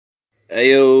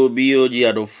Ayo BOG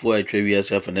adofo atwa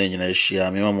wiase fa na nyina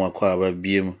hia me mamu akwa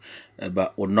abiem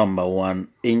about number 1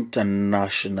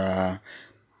 international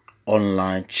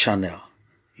online channel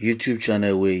YouTube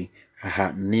channel we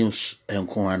ha news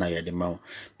enko ana yede mawo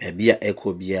bia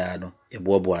eko bia no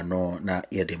ebobo ano na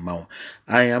yede mawo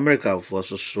I America for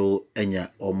so enya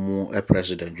omo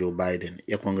president Joe Biden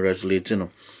ye congratulate no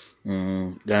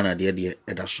Ghana de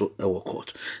edaso e wo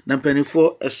court na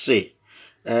penifo say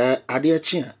ade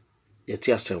achia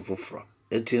yeti asem foforo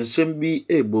enti nsem bi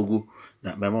ebogu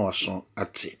na mema waso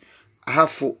ate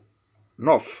ahafo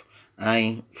north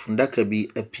ai fundaka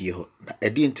bi apie ho na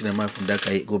edi ntinema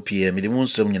fundaka go pie me de mu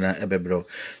nsem nyina ebebro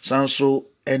sanso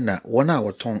ena wona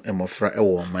woton emofra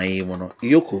ewo man mu no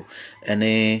yoko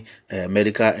ene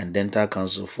medical and dental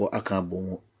council for aka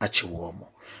bomu achiwo mo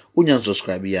unya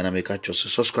subscribe ya na make cho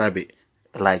subscribe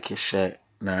like share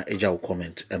na eja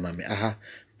comment emame aha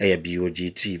eya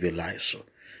BOG TV live so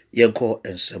yenko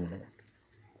ensem no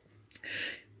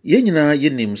yenyina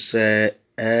yenim se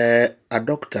a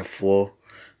doctor for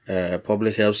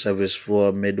public health service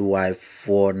for midwife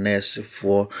for nurse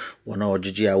for one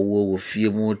ojiji awo fie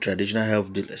mu traditional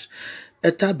health dealers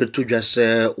eta betodwa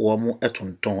se wo mu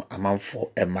etonton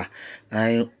amanfo ema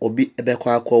an obi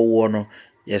ebekwa akwo no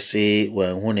yese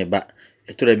wan hu ne ba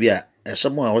etora bi a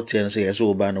esemo a wote nse yese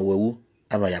oba no wawu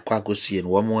aba yakwa akosie no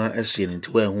wo mu asie nti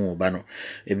wan hu oba no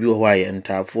ebi wo aye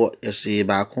ntafo yese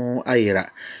ba ko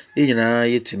ayira enyina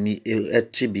yetimi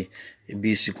etibi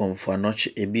ebi si konfo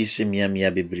anoche ebi si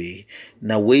miamia bebre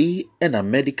na wei na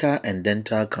medical and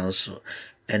dental council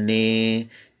any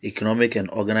economic and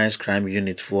organized crime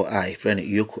unit for I friend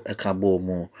yoko ekabo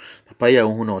mu papa ya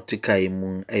hu na otika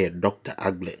mu Dr.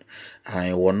 Agle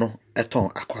ai wono eton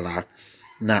akwala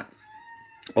na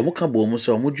omuka bo mu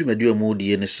se omudwumadi mu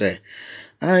die ne se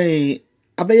ai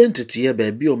abaye ntete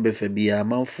ba bi ombefa bia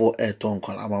amanfo eton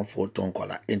kwala amanfo ton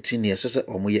kwala enti ne sese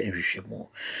omoye nhwehwemu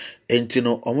enti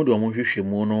no omude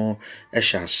omohwehwemu no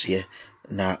ehyaase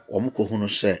na omukọ hunu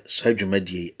se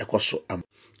sadwumadi ekoso am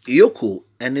yoko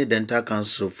any dental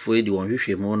council for the one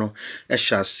hwehwemu no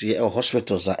ehyaase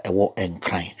hospitals a ewo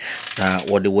enkran na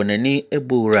wode wonani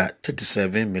ebura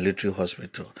 37 military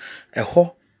hospital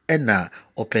eho ena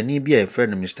opani bia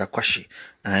efrɛ Mr. Kwashi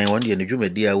ai won de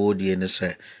ndwumadi a wodi ne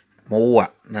se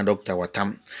mowa na Dr.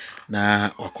 Watam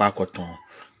na wakwa akoton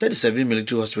 37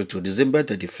 military hospital December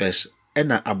 31st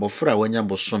ena abofra wanya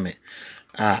bosome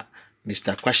a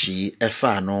Mr. Kwashi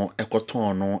efa no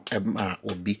ekoton no ema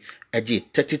obi eji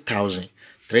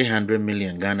 30,300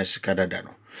 million Ghana sikadada no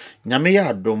nyame ya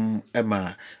adom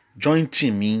ema joint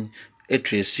team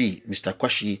etresi Mr.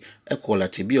 Kwashi ekola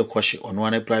tibi okwashi ono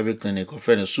one private clinic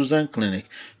offer Susan clinic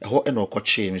eho eno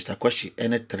okwachi Mr. Kwashi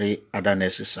ene 3 other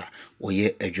nurses a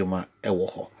oye adwuma ewo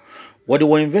ho what the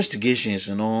investigations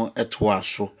no etwa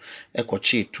so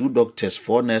ekwachi 2 doctors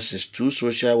 4 nurses 2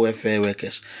 social welfare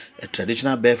workers a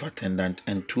traditional birth attendant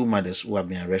and 2 mothers who have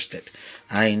been arrested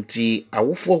anti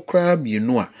awofo kra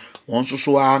mienu a won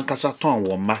so ankasa ton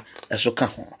wo ma esoka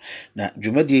ho na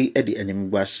dwumadi edi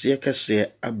animgbase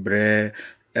kese abre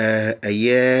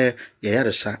eye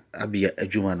yayaresa abia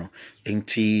adwuma no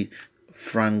enti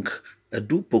Frank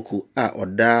Adupoko a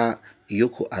oda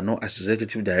yoko ano as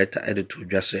executive director editor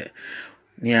dwase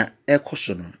nia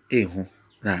ekoso no ehu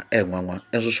na enwanwa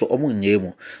enso so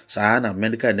omunyemu saa na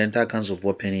medical and dental council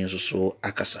for penny enso so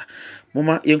akasa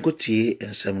moma yenkotie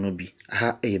ensem no bi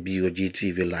aha BOG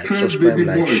TV live subscribe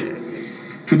like share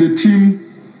to the team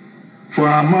for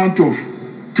an amount of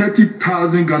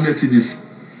 30,000 Ghana cedis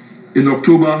in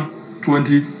October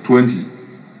 2020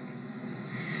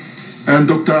 and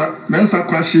Dr. Mensa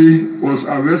Kwashi was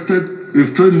arrested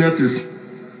with 3 nurses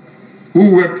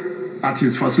who worked at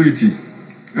his facility.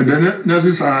 And the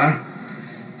nurses are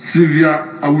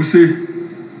Sylvia Awuse,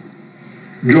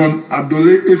 John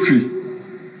Abdole Efi,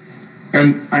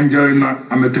 and Angelina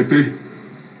Ametepe.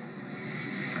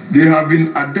 They have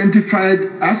been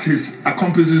identified as his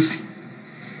accomplices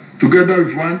together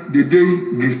with one Dede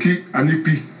Gifty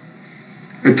Anipi,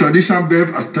 a traditional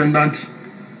birth attendant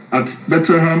at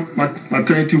Bethlehem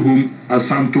Maternity Home at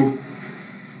Santo,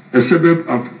 a suburb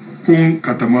of Pong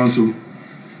Katamanso.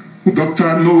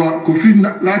 Dr. Noah Kofi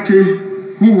Late,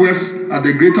 who works at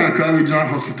the Greater Accra Regional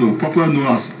Hospital, popularly known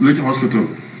as Regional Hospital,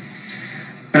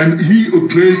 and he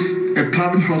operates a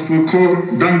private hospital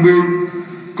called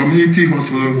Dangbe Community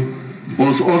Hospital,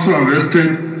 was also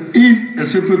arrested in a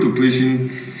separate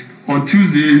operation on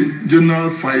Tuesday, January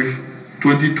 5,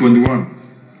 2021.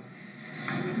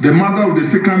 The mother of the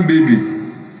second baby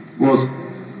was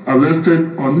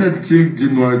arrested on 19th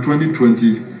January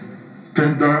 2020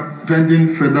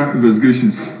 pending further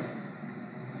investigations.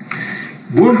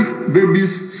 Both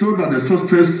babies sold by the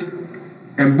suspects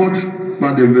and bought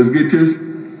by the investigators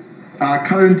are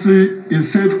currently in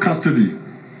safe custody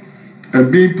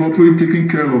and being properly taken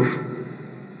care of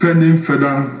pending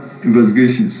further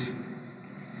investigations.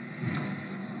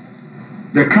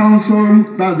 The council,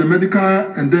 that's the Medical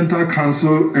and Dental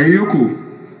Council, and Yoko,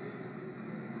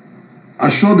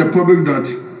 assure the public that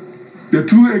the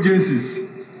two agencies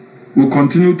will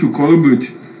continue to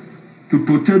collaborate to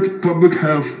protect public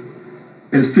health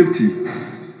and safety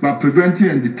by preventing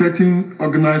and detecting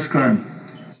organized crime.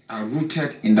 Are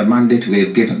rooted in the mandate we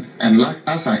have given. And like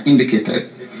as I indicated,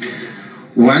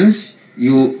 once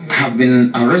you have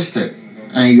been arrested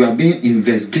and you are being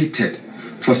investigated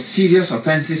for serious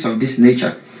offenses of this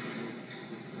nature,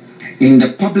 in the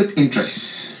public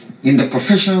interest, in the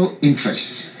professional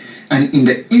interest, and in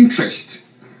the interest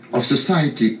of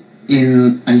society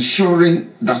in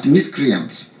ensuring that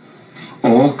miscreants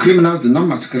or criminals do not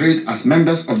masquerade as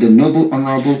members of the noble,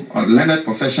 honorable, or learned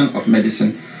profession of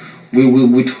medicine, we will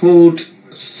withhold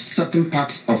certain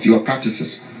parts of your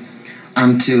practices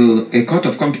until a court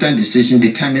of competent decision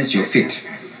determines your fate.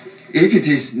 If it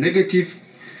is negative,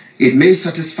 it may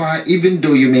satisfy, even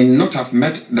though you may not have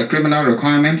met the criminal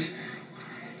requirements,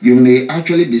 you may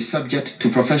actually be subject to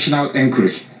professional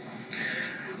inquiry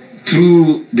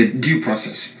through the due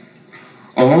process.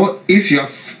 Or if you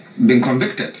have been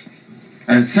convicted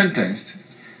and sentenced,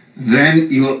 then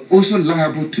you are also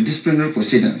liable to disciplinary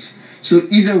proceedings. So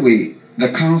either way, the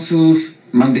council's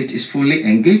mandate is fully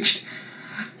engaged,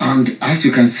 and as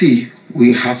you can see,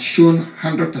 we have shown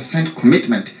 100%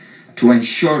 commitment to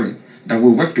ensuring that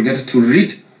we work together to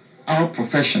rid our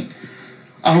profession,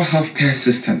 our healthcare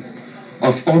system,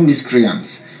 of all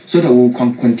miscreants, so that we will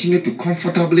continue to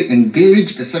comfortably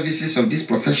engage the services of these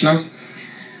professionals,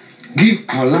 give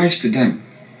our lives to them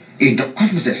in the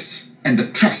confidence and the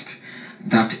trust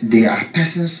that they are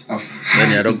persons of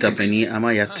high Dr. Penny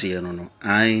Amayati,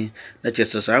 I let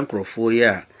just a uncle for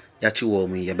ya, Yachi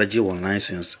Womi, Yabaji one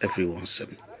license, everyone's.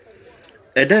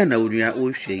 Eda would ya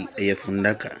Ushi, a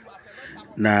fundaka.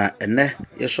 Na ene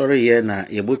yesori ye na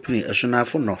yebopini esuna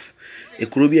for north e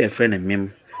kuro bi a friend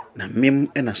mem na mem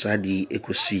na sadi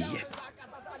ekosiye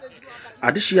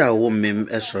adehia a wo mem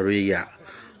esori ya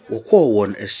wokọ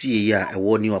won asiye ya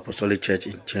ewo New Apostolic Church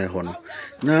in chen ho no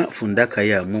na fundaka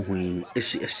ya muhuin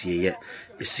asiye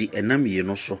esi enam ye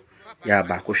no so ya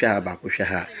ba kohwa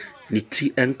ha ni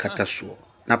ti enkata so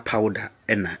na powder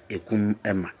na egum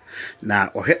ema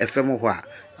na ohwe efem ho a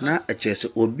na echese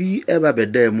obi eba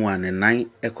beda mu ane nan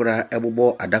ekora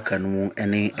ebobo adaka no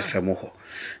ene efem ho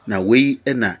na wei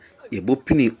na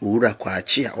ebopini owura kwa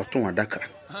achi a oton adaka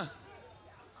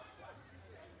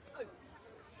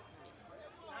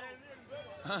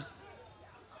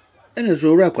ene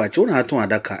zo owura kwa achi na aton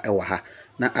adaka ewa ha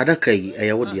na adaka yi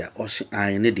eyewo dia osi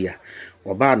an ne dia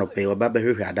oba no pe oba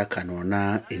behwehwe adaka no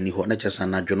na eni ho na chesa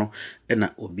na dwono na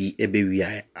obi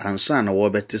ebewia ansa na wo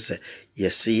bete se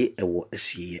yesi ewo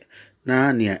asiye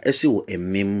na nia esi wo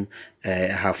emem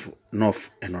half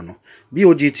north enono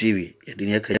BOGTV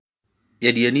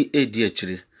yedi ani edi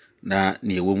akire na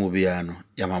ne ewo mu bia no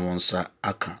yamamonsa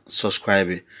aka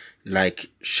subscribe like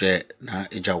share na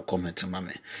eja comment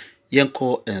mame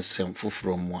yenko ensem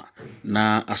foforo mu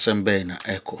na asembe na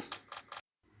echo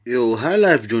yo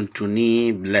highlife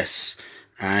jontuni bless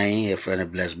I a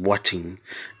friend bless boating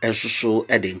so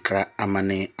edinkra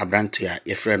amane abrante a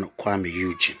your friend Kuami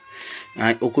Eugene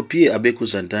I okopie abeku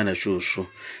santana show so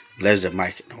bless the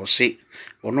mic na say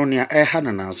ono nia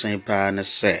na nansan pa ne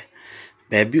se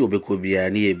baby obeko bia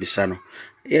na ebisa no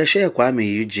ye share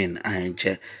Kuami Eugene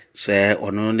anche se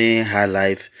ono ne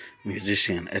highlife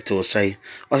musician eto sai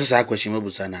osesa akwachi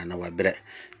mabusa na wabre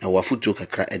na wafutu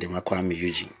kakra edema Kuami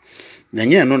Eugene na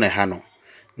nye no ne ha no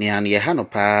ni an ye ha no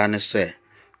pa ne se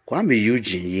Kuami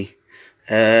Eugene yi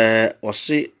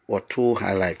osi oto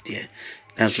highlife de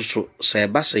nanso so se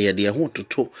ba se ye de ho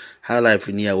toto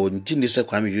highlife ni a wonjini se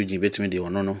Kuami Eugene betimi de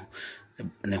ono no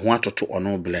ne ho atoto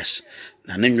ono bless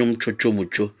na ne nwom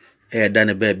twotwomucho da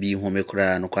ne ba bi ho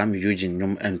mekura no Kuami Eugene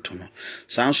nwom ento no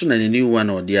sanso na ne ni wa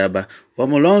na odi aba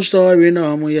wo long story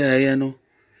na omo ye no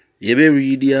ye be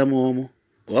read ya mo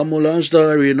wo long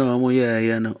story na omo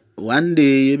ye no one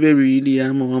day you be reading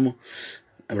am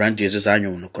around Jesus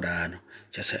anyo no kora no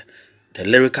just the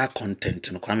lyrical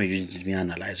content no Kuami Eugene me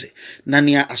analyze it na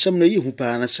nia asem no yi hu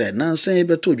pa na say na san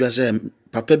be to dwa say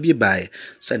papa bi bae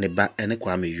say ne ba ene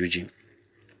Kuami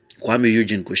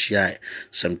Eugene ko hia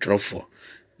sem trofo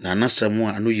na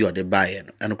nasem a no yi ode bae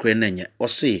no eno kora na nya o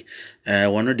say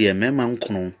wono de mema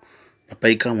nkono papa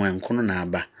yi kan wan nkono na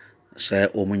aba say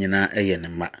omunyina eye ne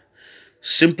ma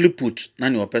simply put na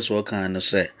ne opeso kan no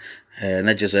say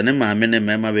na just ne maame ne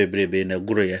mema bebrebe na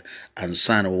guru ye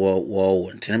ansan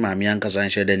wo ntene maame ankasa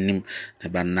nhye da nim ne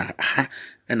ba na ha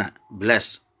na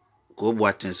bless ko bo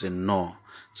atense no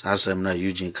sa asem na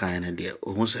Eugene kan ne de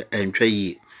ohun se entwa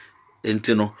yi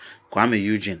enti no Kuami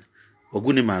Eugene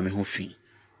oguni maame ho fi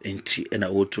enti na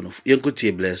otu no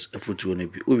yenkotie bless afutuo no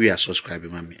bi owi a subscribe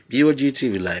mame BOG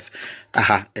TV live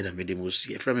aha na me dem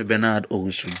osi from me Bernard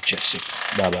Owusu Jesse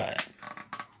bye bye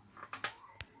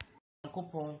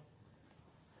Coupon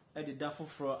edida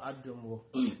foforo adom wo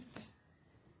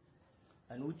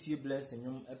and utie blessing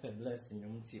yum epe blessing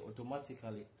yum ti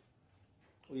automatically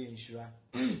we insure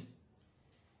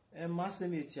masse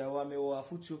me tiawa me wo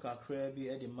afutu kakra bi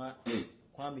ede ma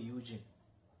Kuami Eugene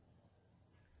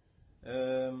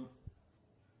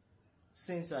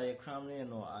since I crowned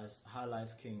as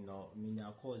highlife king no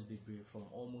minya cause be from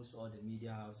almost all the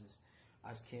media houses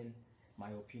asking my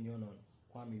opinion on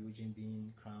Kuami Eugene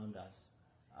being crowned as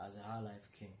a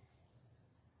highlife king.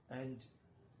 And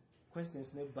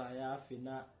questions ne by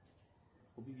afina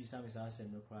obi bisa me say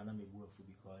asem no kra na me buafu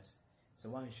because so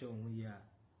one show hu ya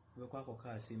we kwa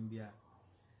koka asem bia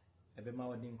ebe ma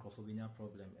wodi nkrofo bi nya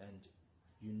problem and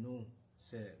you know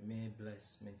say me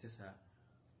bless mentisa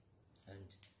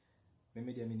and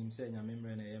me dey minim say nya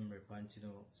memre na yemre panti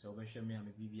no so obehwe me am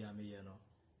bibia me ye no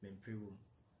me mpre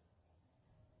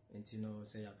and you know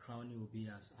say a crown will be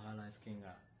as highlife king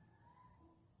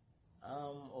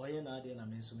oye na de na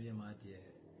me so me ma de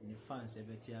ni fans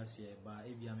ebetiase ba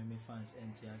ebia me fans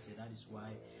entiase. That is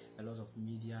why a lot of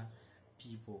media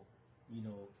people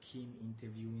came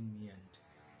interviewing me and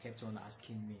kept on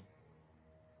asking me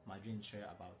my dream share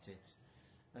about it.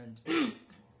 And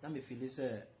let me feel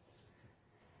say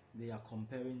they are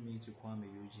comparing me to Kuami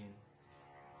Eugene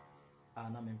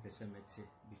and I'm in pessimity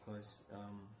because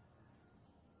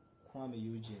Kuami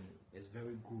Eugene is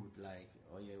very good, like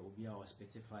Obia or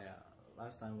Spitfire.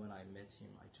 Last time when I met him,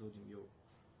 I told him, yo,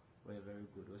 we're very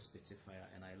good with Spitfire,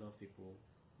 and I love people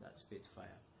that spit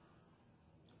fire.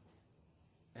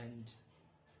 And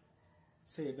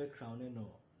say a background,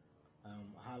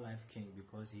 highlife king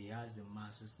because he has the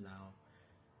masses now.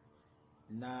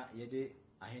 Now,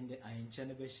 I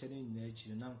ain't be shedding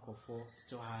nature. Now,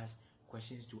 still has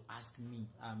questions to ask me.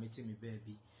 Meeting me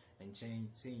baby, and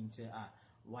saying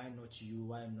why not you?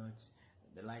 Why not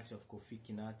the likes of Kofi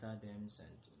Kinata, them, and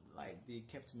like they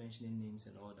kept mentioning names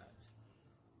and all that.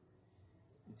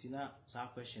 It's not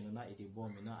that question, and it bore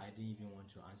me. Now I didn't even want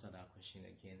to answer that question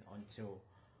again until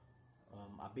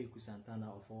Abeku Santana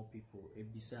of all people,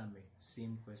 Ebisa me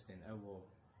same question. I will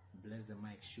bless the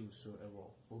mic show so I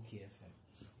will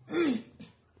OKFM.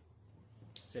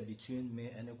 So between me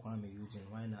and Kuami Eugene,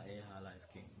 why not a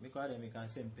highlife king? Because I make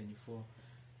say penny for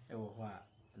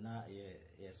na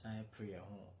ye sign prayer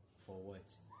for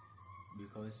what?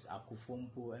 Because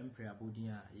akufompo and prayer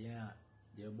bodin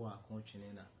ye bo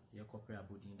akontwene na ye ko prayer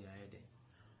bodin dey head.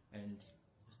 And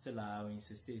still I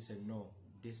insist say no,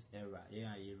 this era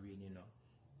ye really no.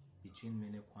 Between me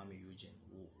and Kuami Eugene,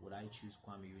 would I choose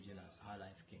Kuami Eugene as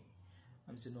highlife king?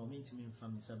 I'm saying no, me to me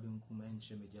family sabin kuma and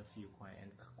cheme jafi kwai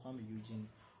and Kuami Eugene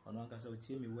on one case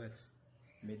tell me works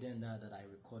me then that I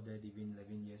recorded even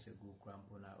 11 years ago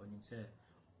Krampona on him say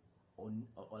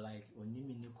or like on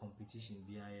new competition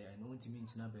BIA and want to mean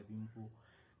to baby mpo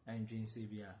and dream say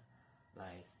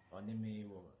like on me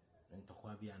and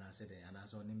Tokwabi and I said and I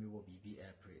saw me will be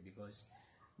pray because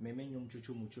me nyum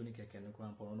chuchu mucho ni keke no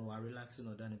Krampona no relaxing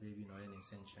or done baby no any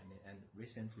century and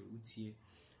recently utie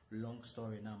long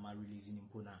story now my releasing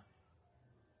impona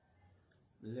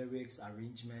lyrics,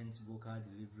 arrangements, vocal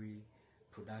delivery,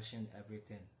 production,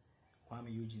 everything.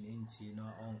 Kuami Eugene ain't no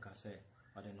on cassette,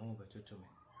 but then over to me.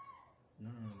 No,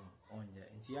 on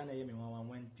yeah. And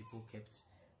when people kept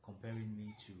comparing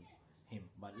me to him,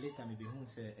 but later maybe who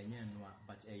say and no,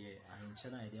 but I in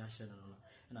China idea share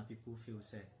no, and people feel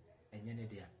say and yen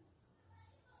idea.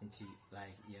 And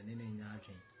like yen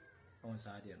on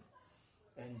side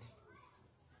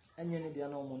and yen idea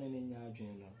no money in your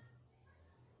dream no.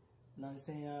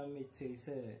 Nansenya me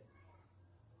say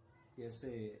yes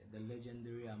say the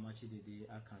legendary Amachi Didi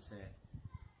I can say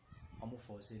I'm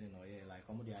for saying no yeah like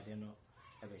I'm the idea no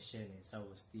ever sharing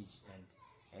South stage and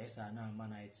as I now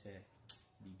man I say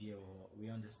BBO we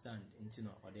understand into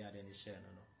no or the other share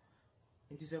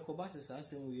no. It is a cobas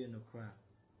as we no cry.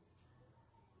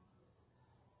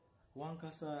 One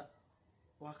casa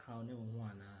walk round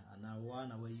one and now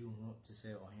one away you want to say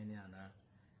or any ana.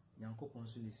 Yankopon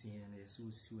so ni see and so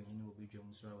see when you be drum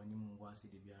so when you was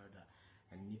the biada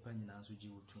and nipa nyina so ji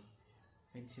wotu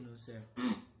enti no say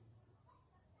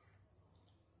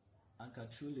anka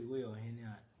truly we your hen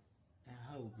and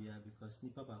how be because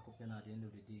nipa ba kope na at the end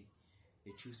of the day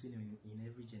a choosing in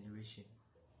every generation.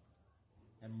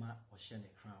 Emma or share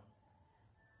a crown.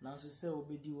 Now, so say,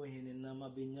 obedi when in Nama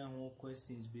Benya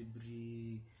questions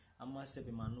be I must say,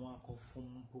 Manua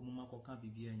from Pumako can't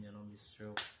be and you know, Miss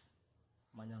Trail.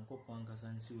 Manyanko Pankas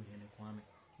and Sue Hene Kwame.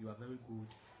 You are very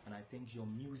good, and I think your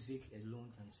music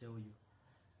alone can sell you.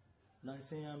 Now,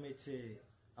 say I may say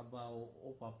about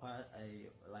papa,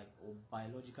 like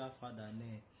biological father,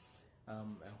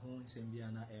 a home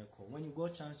Sembiana Echo. When you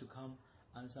got a chance to come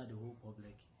answer the whole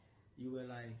public, you were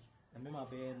like, I remember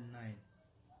being 9,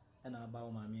 and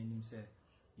about my meaning said,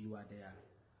 you are their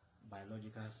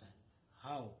biological son.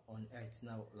 How on earth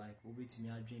now, like, we to me,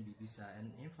 I dream Bibisa,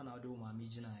 and infinite do my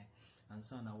Mijina, and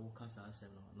son, I will cast us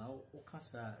now,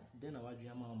 Okasa, then I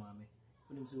dream my mammy.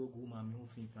 When you say, go, mammy, who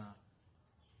think now.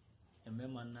 And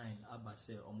member 9, Abba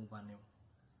say, or Mubano.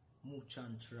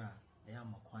 Muchantra, I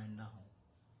am a coin now.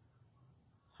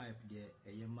 Hype there,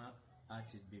 a yama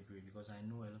artist baby, because I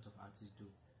know a lot of artists do.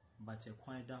 But a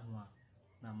coin down one,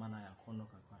 na man I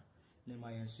a Name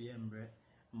I am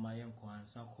my uncle and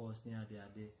some course near the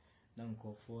day.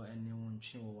 Nanko for anyone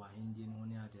chill Indian one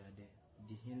near the day.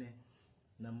 The hine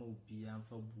Namo be and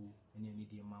for boo and any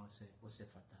media mouse was a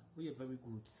fata. We are very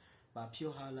good, but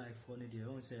pure high life for the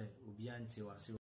own say, Ubiante was